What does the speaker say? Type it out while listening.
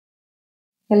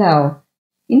Hello.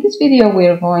 In this video, we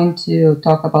are going to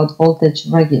talk about voltage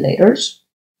regulators.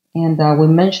 And we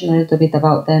mentioned a little bit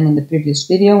about them in the previous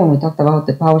video when we talked about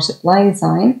the power supply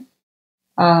design.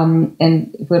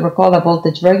 And if we recall, a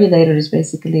voltage regulator is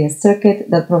basically a circuit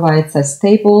that provides a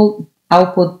stable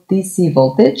output DC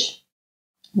voltage,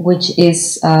 which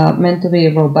is meant to be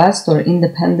robust or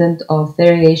independent of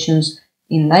variations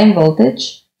in line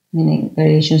voltage, meaning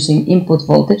variations in input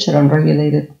voltage or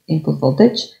unregulated input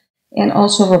voltage, and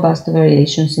also robust to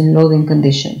variations in loading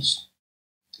conditions,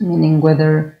 meaning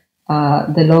whether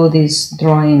the load is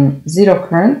drawing zero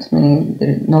current, meaning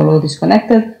no load is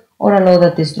connected, or a load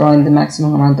that is drawing the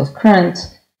maximum amount of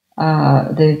current.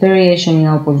 The variation in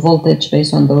output voltage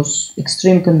based on those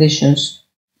extreme conditions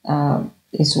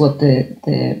is what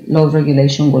the load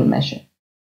regulation will measure.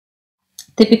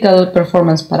 Typical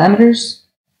performance parameters,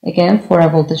 again, for a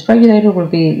voltage regulator will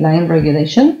be line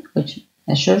regulation, which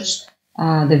measures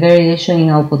the variation in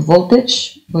output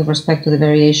voltage with respect to the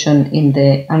variation in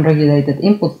the unregulated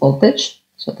input voltage,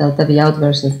 so delta V out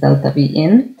versus delta V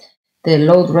in. The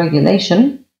load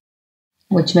regulation,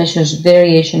 which measures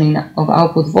variation of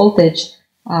output voltage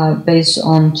based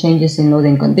on changes in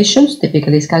loading conditions,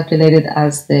 typically is calculated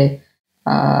as the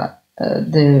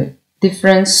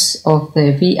difference of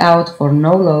the V out for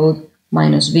no load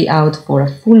minus V out for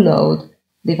a full load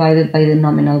divided by the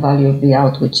nominal value of V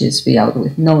out, which is V out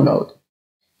with no load.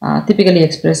 Typically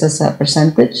expressed as a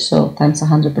percentage, so times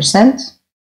 100%.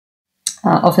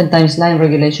 Oftentimes line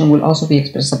regulation will also be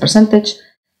expressed as a percentage.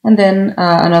 And then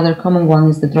another common one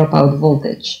is the dropout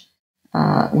voltage,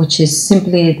 which is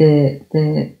simply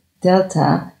the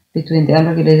delta between the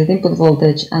unregulated input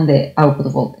voltage and the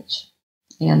output voltage.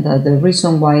 And the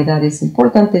reason why that is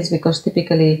important is because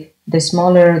typically the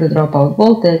smaller the dropout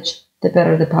voltage, the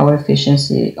better the power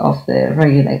efficiency of the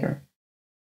regulator.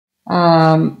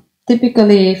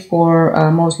 Typically, for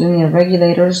most linear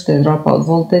regulators, the dropout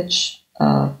voltage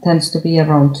tends to be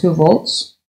around 2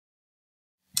 volts.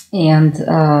 And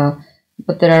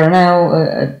but there are now,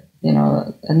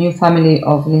 a new family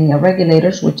of linear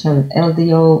regulators, which are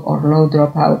LDO or low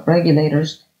dropout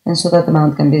regulators, and so that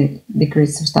amount can be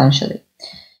decreased substantially.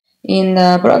 In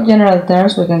broad general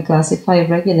terms, we can classify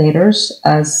regulators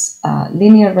as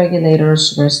linear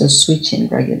regulators versus switching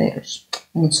regulators.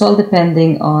 And it's all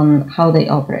depending on how they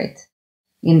operate.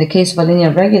 In the case of a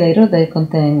linear regulator, they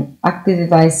contain active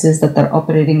devices that are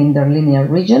operating in their linear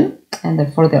region, and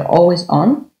therefore they're always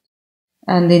on.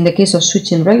 And in the case of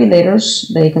switching regulators,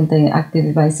 they contain active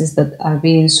devices that are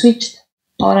being switched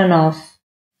on and off,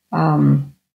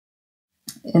 and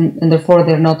therefore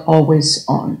they're not always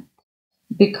on.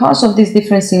 Because of this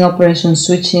difference in operation,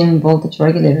 switching voltage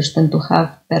regulators tend to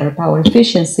have better power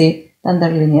efficiency than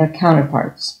their linear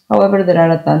counterparts. However, there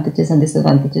are advantages and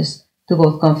disadvantages to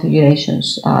both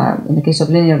configurations. In the case of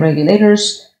linear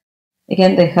regulators,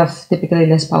 again, they have typically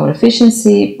less power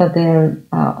efficiency, but they're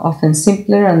often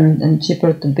simpler and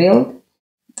cheaper to build,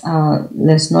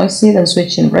 less noisy than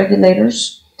switching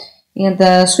regulators.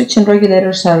 And switching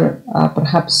regulators are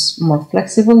perhaps more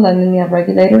flexible than linear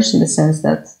regulators in the sense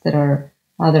that there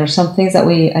are some things that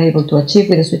we are able to achieve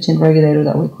with a switching regulator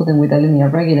that we couldn't with a linear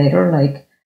regulator, like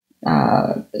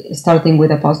starting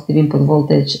with a positive input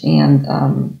voltage and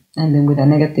ending with a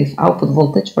negative output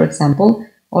voltage, for example,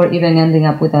 or even ending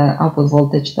up with an output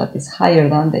voltage that is higher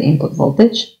than the input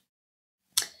voltage.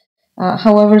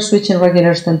 However, switching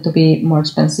regulators tend to be more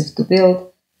expensive to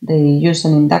build. They use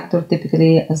an inductor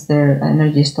typically as their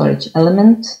energy storage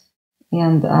element,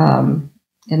 and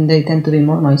they tend to be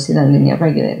more noisy than linear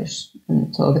regulators.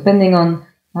 And so depending on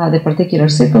the particular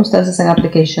circumstances and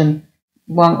application,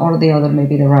 one or the other may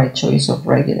be the right choice of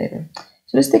regulator.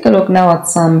 So let's take a look now at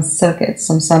some circuits,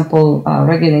 some sample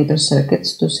regulator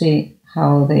circuits to see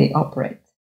how they operate.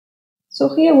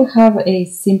 So here we have a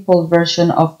simple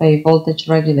version of a voltage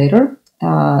regulator,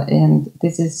 and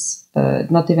this is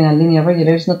not even a linear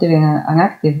regulator, it's not even an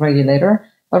active regulator,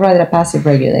 but rather a passive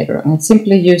regulator, and it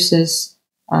simply uses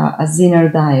a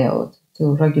Zener diode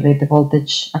to regulate the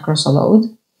voltage across a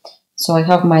load. So I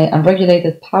have my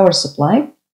unregulated power supply,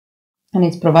 and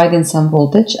it's providing some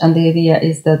voltage, and the idea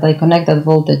is that I connect that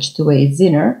voltage to a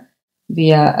Zener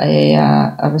via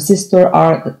a resistor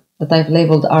R that I've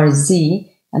labeled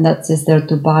RZ, and that's just there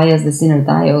to bias the Zener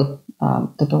diode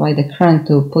to provide the current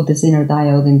to put the Zener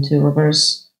diode into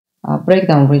reverse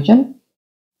breakdown region,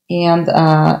 and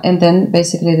then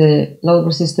basically the load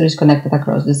resistor is connected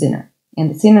across the Zener. And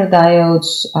the Zener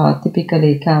diodes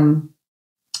typically come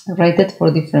rated for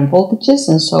different voltages,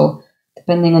 and so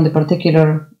depending on the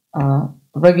particular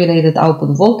regulated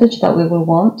output voltage that we will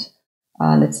want,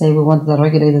 let's say we want the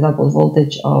regulated output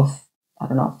voltage of,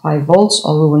 5 volts,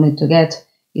 all we will need to get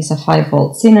is a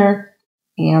 5-volt Zener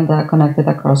and connected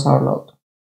across our load.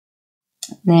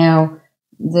 Now,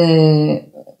 the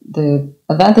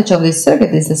advantage of this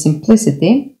circuit is the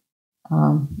simplicity.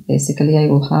 Basically, I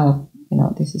will have,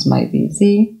 this is my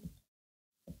VZ.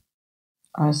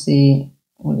 RC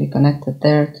will be connected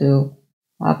there to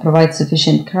provide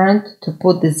sufficient current to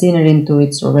put the Zener into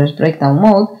its reverse breakdown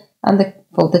mode, and the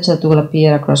voltage that will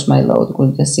appear across my load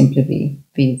will just simply be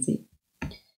VZ.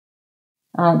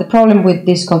 The problem with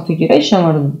this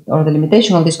configuration, or the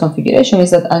limitation of this configuration,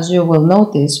 is that, as you will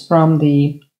notice from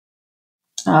the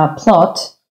plot,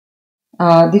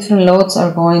 different loads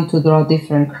are going to draw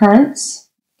different currents,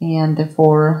 and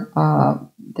therefore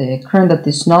the current that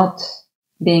is not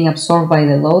being absorbed by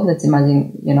the load, let's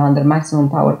imagine, under maximum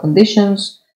power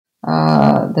conditions,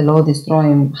 the load is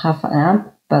drawing 0.5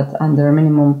 amp, but under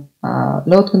minimum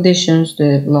load conditions,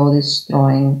 the load is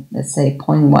drawing, let's say,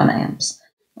 0.1 amps.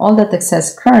 All that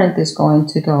excess current is going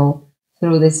to go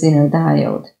through the Zener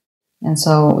diode. And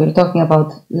so we're talking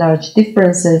about large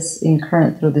differences in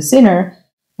current through the Zener,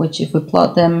 which if we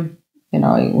plot them, we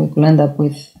could end up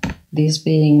with this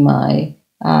being my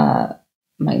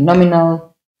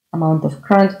nominal amount of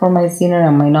current for my Zener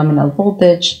and my nominal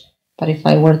voltage. But if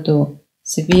I were to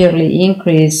severely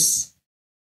increase,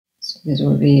 so this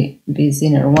will be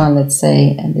Zener 1, let's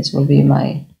say, and this will be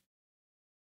my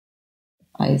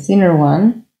Zener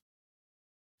 1.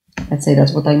 Let's say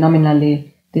that's what I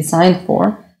nominally designed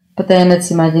for. But then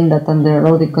let's imagine that under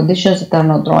loaded conditions that are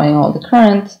not drawing all the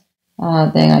current,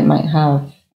 then I might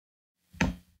have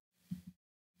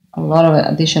a lot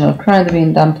of additional current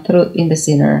being dumped through in the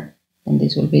Zener, and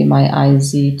this will be my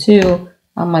IZ2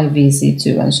 and my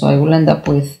VZ2, and so I will end up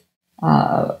with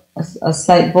a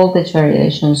slight voltage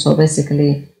variation. So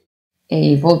basically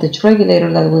a voltage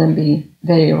regulator that wouldn't be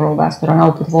very robust, or an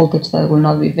output voltage that will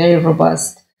not be very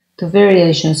robust to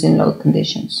variations in load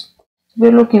conditions.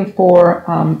 We're looking for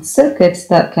circuits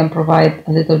that can provide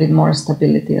a little bit more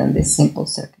stability than this simple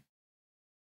circuit.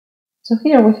 So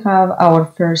here we have our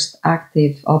first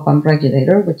active OpAmp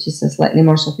regulator, which is a slightly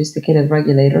more sophisticated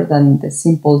regulator than the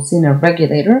simple Zener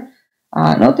regulator.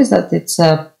 Notice that it's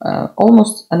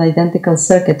almost an identical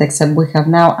circuit, except we have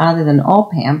now added an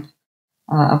OpAmp,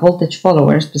 a voltage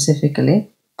follower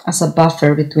specifically, as a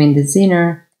buffer between the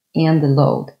Zener and the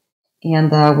load.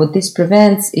 And what this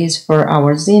prevents is for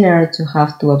our Zener to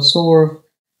have to absorb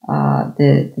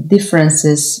the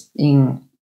differences in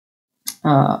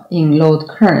load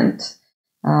current.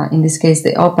 In this case,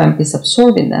 the OpAmp is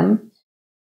absorbing them.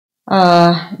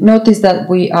 Notice that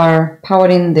we are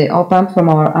powering the OpAmp from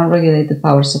our unregulated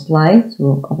power supply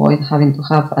to avoid having to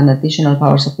have an additional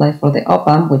power supply for the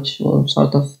OpAmp, which will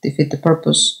sort of defeat the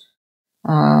purpose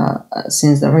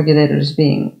since the regulator is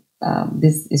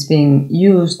this is being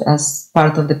used as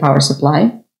part of the power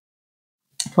supply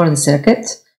for the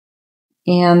circuit.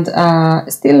 And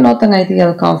still not an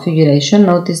ideal configuration.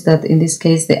 Notice that in this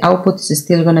case the output is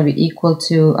still going to be equal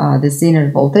to the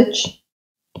Zener voltage.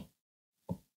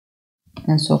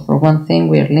 And so for one thing,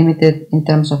 we are limited in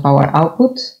terms of our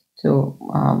output to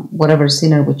whatever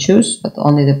Zener we choose, but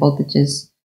only the voltage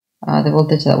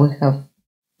that we have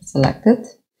selected.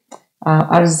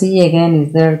 RZ again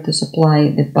is there to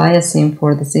supply the biasing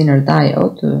for the Zener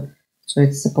diode, so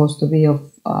it's supposed to be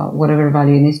of whatever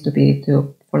value it needs to be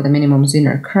for the minimum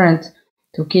Zener current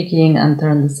to kick in and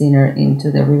turn the Zener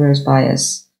into the reverse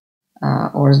bias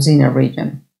or Zener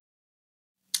region.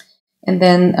 And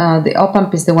then the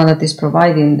OpAmp is the one that is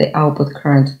providing the output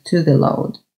current to the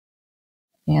load.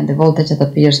 And the voltage that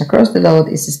appears across the load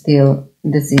is still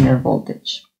the Zener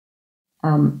voltage.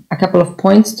 A couple of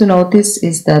points to notice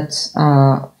is that,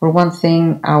 for one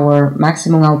thing, our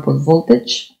maximum output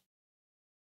voltage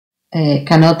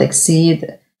cannot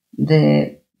exceed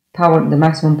the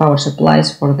maximum power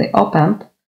supplies for the OpAmp,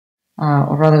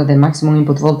 or rather the maximum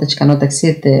input voltage cannot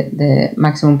exceed the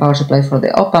maximum power supply for the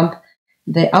OpAmp.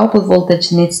 The output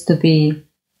voltage needs to be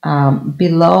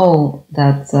below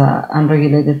that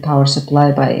unregulated power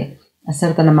supply by a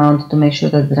certain amount to make sure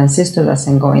that the transistor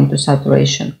doesn't go into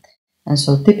saturation. And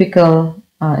so typical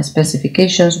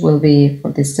specifications will be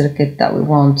for this circuit that we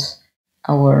want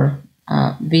our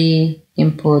V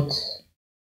input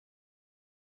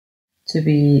to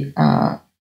be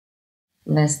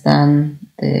less than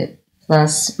the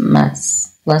plus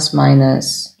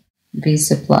minus V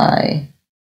supply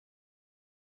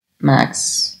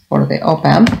max for the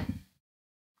OpAmp.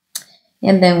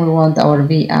 And then we want our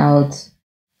V out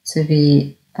to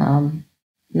be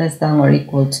less than or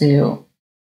equal to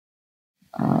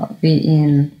V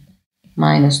in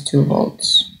minus 2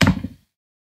 volts.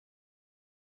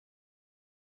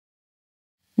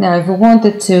 Now, if we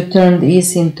wanted to turn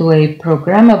this into a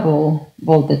programmable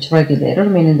voltage regulator,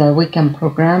 meaning that we can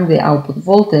program the output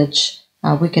voltage,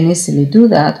 we can easily do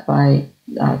that by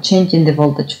changing the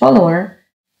voltage follower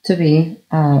to be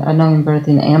a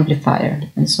non-inverting amplifier.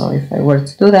 And so if I were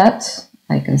to do that,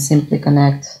 I can simply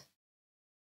connect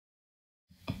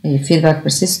a feedback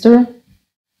resistor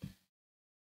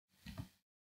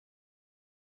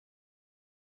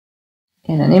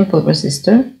and an input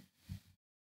resistor,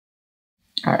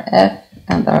 RF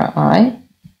and RI.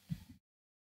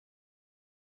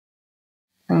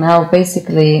 And now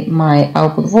basically my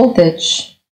output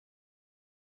voltage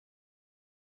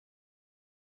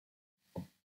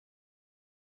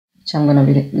which I'm going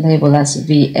to label as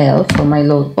VL for my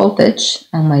load voltage,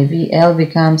 and my VL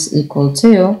becomes equal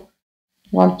to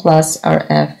 1 plus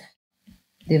RF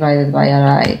divided by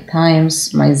RI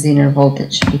times my Zener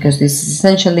voltage, because this is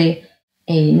essentially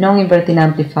a non-inverting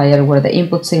amplifier where the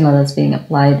input signal that's being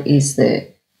applied is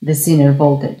the Zener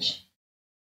voltage,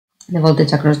 the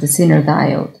voltage across the Zener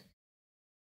diode.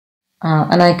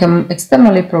 And I can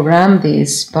externally program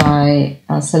this by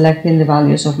selecting the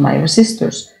values of my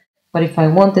resistors. But if I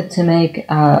wanted to make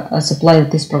a supply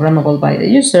that is programmable by the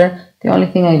user, the only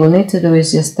thing I will need to do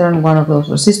is just turn one of those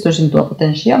resistors into a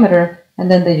potentiometer, and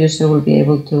then the user will be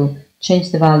able to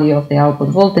change the value of the output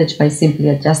voltage by simply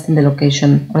adjusting the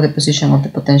location or the position of the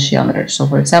potentiometer. So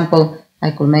for example,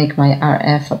 I could make my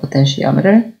RF a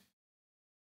potentiometer,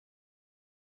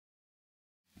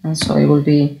 and so it will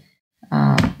be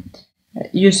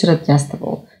user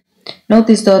adjustable.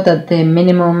 Notice though that the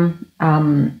minimum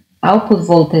output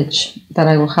voltage that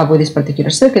I will have with this particular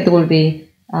circuit will be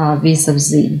V sub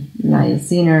Z, my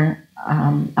Zener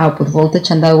output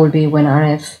voltage, and that will be when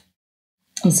RF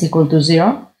is equal to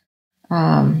 0.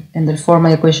 And therefore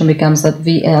my equation becomes that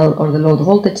VL, or the load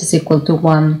voltage, is equal to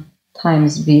 1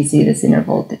 times VZ, the Zener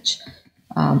voltage.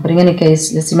 But in any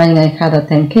case, let's imagine I had a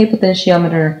 10K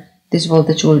potentiometer. This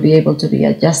voltage will be able to be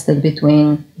adjusted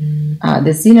between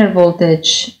the Zener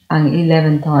voltage and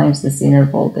 11 times the Zener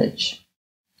voltage.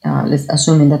 Let's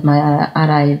assuming that my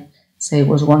RI, say,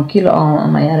 was 1 kilo ohm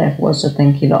and my RF was a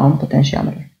 10 kilo ohm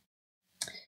potentiometer.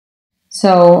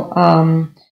 So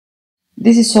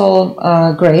this is all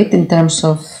great in terms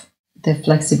of the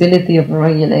flexibility of the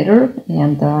regulator,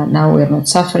 and now we are not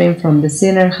suffering from the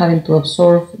Zener having to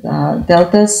absorb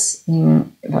deltas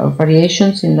in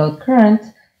variations in load current,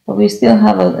 but we still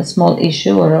have a small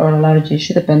issue or a large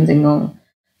issue depending on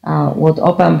what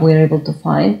OpAmp we are able to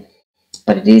find.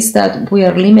 But it is that we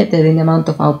are limited in the amount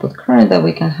of output current that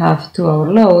we can have to our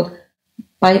load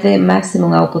by the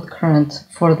maximum output current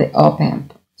for the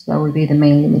OpAmp. So that will be the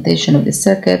main limitation of this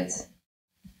circuit.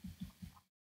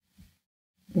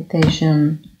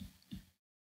 Limitation,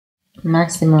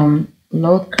 maximum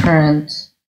load current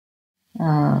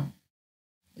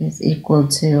is equal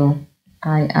to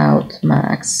I out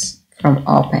max from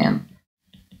OpAmp.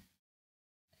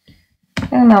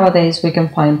 And nowadays we can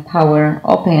find power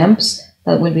OpAmps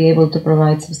that will be able to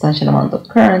provide substantial amount of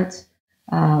current,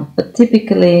 but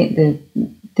typically we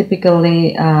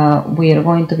are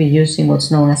going to be using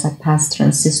what's known as a pass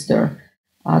transistor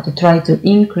to try to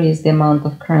increase the amount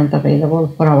of current available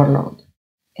for our load,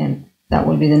 and that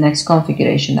will be the next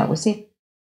configuration that we see.